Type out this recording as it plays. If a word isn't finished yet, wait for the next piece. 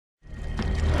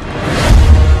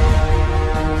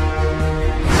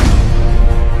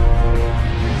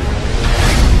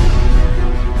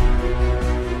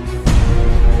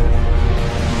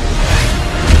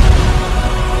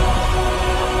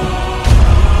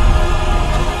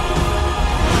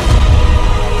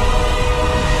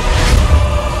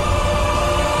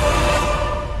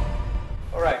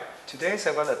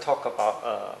next I'm going to talk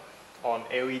about on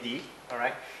LED.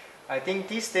 Alright, I think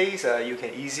these days you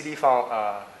can easily find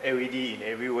LED in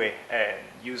every way and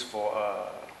used for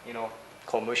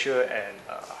commercial and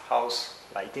house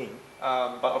lighting.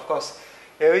 But of course,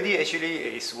 LED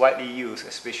actually is widely used,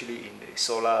 especially in the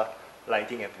solar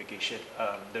lighting application.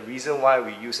 The reason why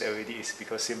we use LED is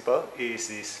because simple,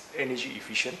 is energy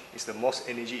efficient. It's the most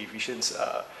energy efficient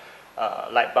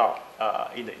light bulb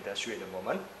in the industry at the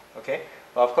moment. Okay,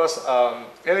 but of course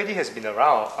LED has been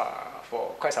around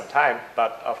for quite some time,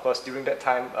 but of course during that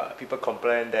time people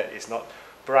complain that it's not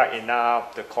bright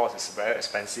enough, the cost is very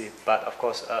expensive. But of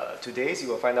course today you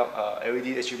will find out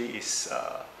LED actually is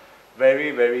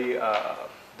very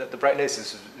the brightness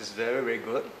is very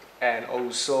good, and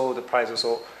also the price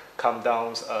also come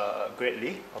down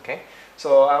greatly. Okay,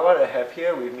 so what I have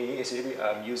here with me is actually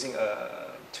I'm using a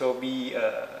 12V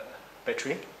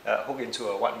battery hooked into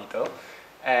a watt meter,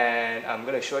 and I'm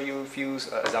going to show you a few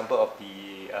examples of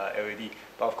the LED.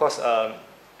 But of course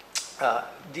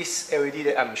this LED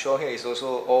that I'm showing here is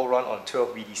also all run on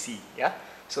 12 VDC. Yeah,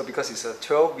 so because it's a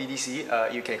 12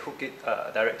 VDC, you can hook it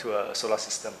direct to a solar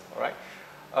system. All right.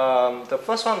 The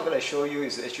first one I'm going to show you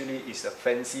is actually a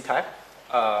fancy type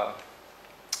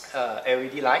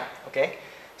LED light. Okay.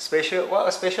 What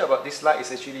is special about this light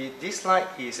is actually is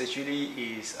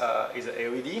a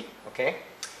LED. Okay.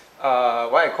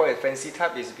 Why I call it fancy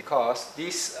type is because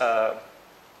this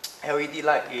LED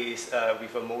light is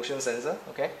with a motion sensor.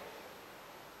 Okay.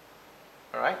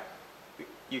 All right.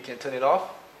 You can turn it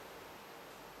off,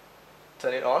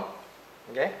 turn it on.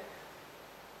 Okay.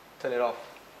 Turn it off.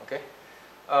 Okay.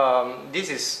 This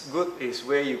is good is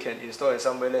where you can install it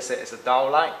somewhere, let's say as a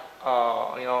downlight,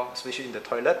 especially in the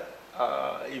toilet.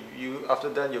 If you after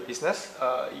done your business,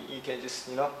 you can just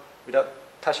without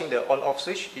touching the on-off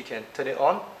switch, you can turn it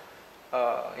on,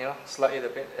 slide it a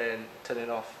bit and turn it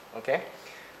off. Okay.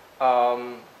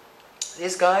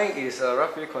 This guy is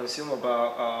roughly consume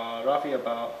about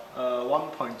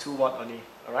 1.2 watt only.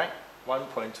 All right,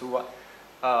 1.2 watt.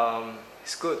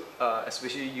 It's good,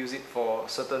 especially use it for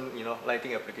certain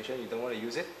lighting application. You don't want to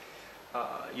use it,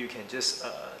 you can just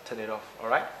turn it off. All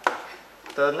right.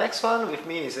 The next one with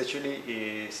me is actually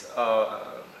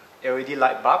LED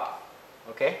light bulb.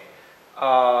 Okay.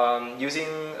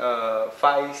 Using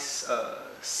 5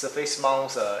 surface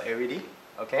mount LED.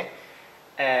 Okay.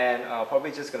 And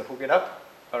probably just gonna hook it up.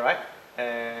 All right.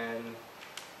 And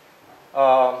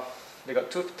they got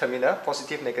 2 terminal,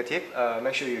 positive, negative.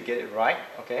 Make sure you get it right.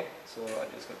 Okay. So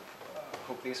I'm just gonna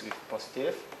hook this with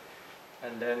positive,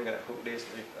 and then gonna hook this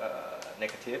with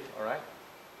negative. All right.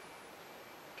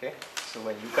 Okay. So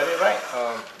when you got it right,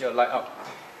 you'll light up.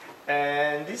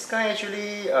 And this guy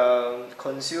actually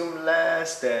consume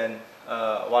less than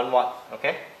 1 watt.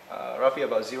 Okay. Roughly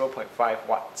about 0.5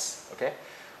 watts. Okay.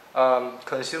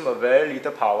 Consume a very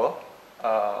little power,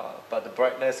 but the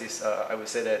brightness is I would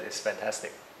say that it's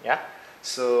fantastic. Yeah.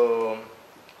 So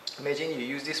imagine you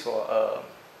use this for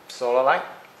solar light.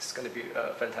 It's going to be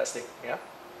fantastic. Yeah.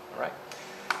 All right.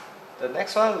 The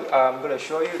next one I'm going to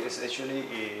show you is actually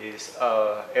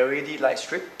LED light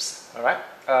strips. All right.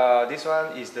 This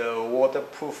one is the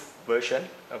waterproof version.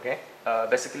 Okay.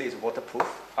 Basically it's waterproof.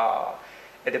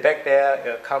 At the back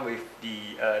there come with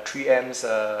the 3M's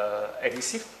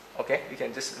adhesive. Okay. You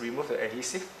can just remove the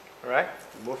adhesive. All right.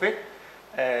 Remove it,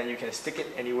 and you can stick it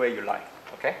anywhere you like.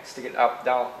 Okay. Stick it up,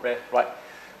 down, left, right.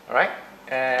 All right.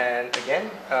 And again,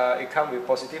 it comes with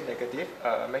positive, negative.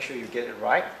 Make sure you get it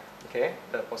right. Okay,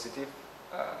 the positive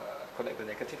connect the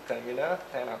negative terminal,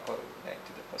 and I'll connect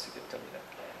to the positive terminal.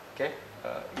 Okay,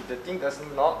 if the thing does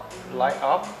not light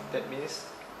up, that means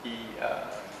the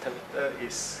terminal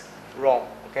is wrong.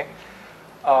 Okay,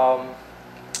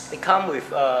 it comes with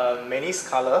many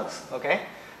colors. Okay,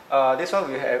 this one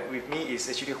we have with me is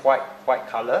actually white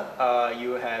color.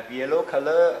 You have yellow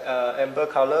color, amber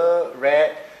color,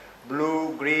 red,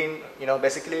 blue, green.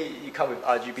 Basically it comes with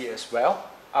RGB as well.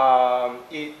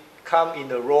 It come in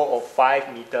the row of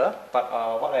 5 meter, but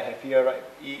what I have here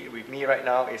with me right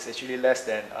now is actually less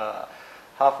than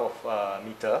half of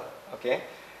meter. Okay,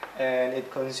 and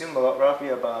it consumes roughly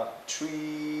about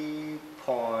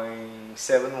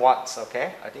 3.7 watts.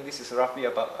 Okay, I think this is roughly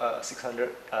about 600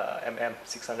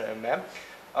 mm.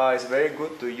 It's very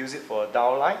good to use it for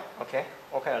downlight. Okay,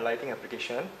 all kind of lighting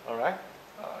application. All right,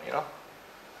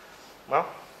 well.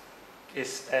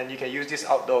 And you can use this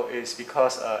outdoor is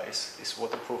because it's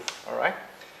waterproof. All right.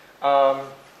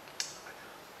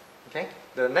 Okay.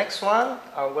 The next one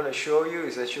I'm going to show you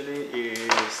is actually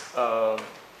a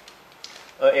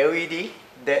LED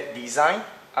that design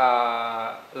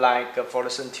like a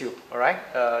fluorescent tube. All right.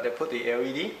 They put the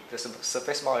LED, the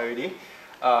surface mount LED,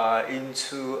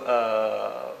 into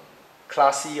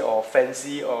classy or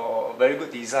fancy or very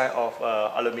good design of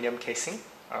aluminum casing.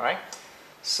 All right,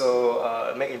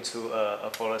 so make into a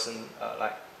fluorescent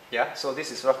light. Yeah, so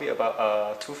this is roughly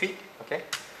about 2 feet. Okay,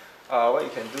 what you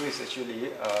can do is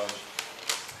actually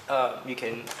you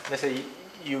can, let's say,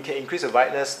 you can increase the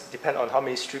brightness depend on how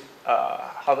many strip,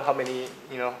 how many,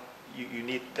 you know, you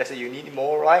need. Let's say you need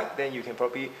more light, then you can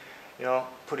probably, you know,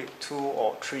 put it 2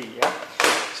 or 3. Yeah.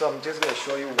 So I'm just going to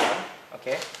show you one.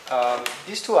 Okay.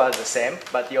 These two are the same,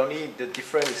 but the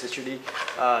difference is actually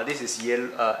this is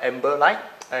yellow, amber light,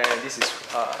 and this is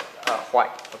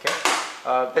white. Okay.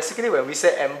 Basically, when we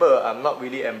say amber, not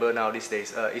really amber now these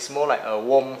days. It's more like a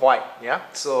warm white. Yeah.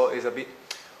 So it's a bit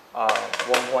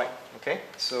warm white. Okay,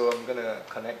 so I'm gonna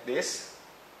connect this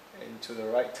into the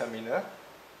right terminal.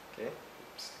 Okay,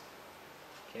 oops.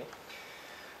 Okay,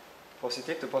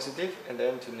 positive to positive and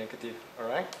then to negative. All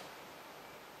right.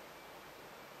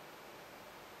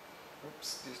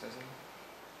 Oops, this doesn't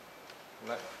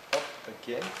light up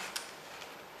again.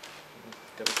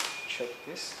 Double check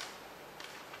this.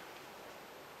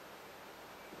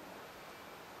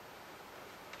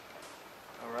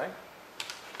 All right.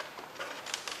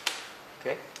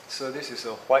 Okay, so this is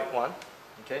a white one.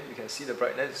 Okay, you can see the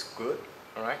brightness is good.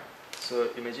 All right. So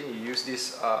imagine you use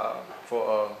this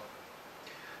for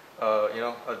you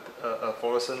know, a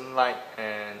fluorescent light,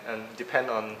 and depend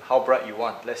on how bright you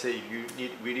want. Let's say you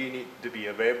really need to be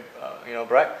a very you know,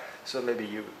 bright. So maybe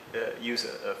you use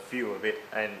a few of it,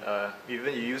 and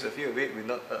even you use a few of it will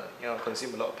not you know,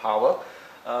 consume a lot of power.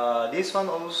 This one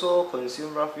also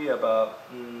consume roughly about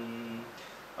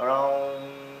around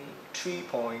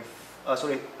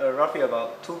roughly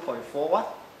about 2.4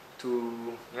 watt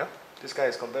to, yeah, this guy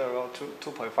is compared around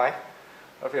 2.5,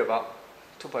 roughly about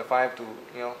 2.5 to,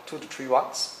 you know, 2 to 3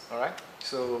 watts. All right,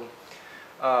 so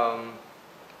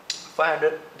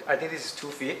 500, I think this is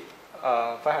 2 feet,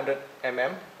 500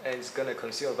 mm, and it's gonna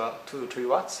consume about 2 to 3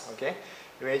 watts. Okay,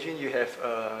 imagine you have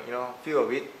you know, few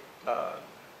of it,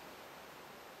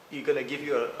 you're gonna give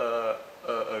you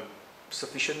a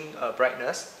sufficient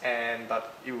brightness, and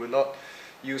but it will not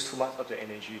use too much of the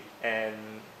energy, and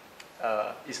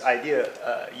it's ideal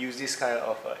use this kind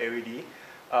of LED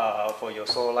for your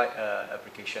solar light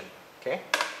application. Okay,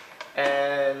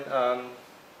 and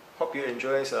hope you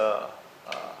enjoy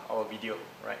our video.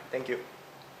 Right, thank you.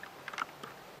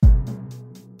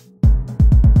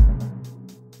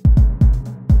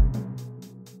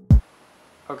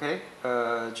 Okay,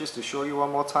 just to show you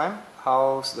one more time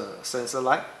how's the sensor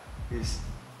light is,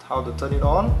 how to turn it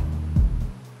on.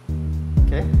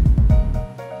 Okay.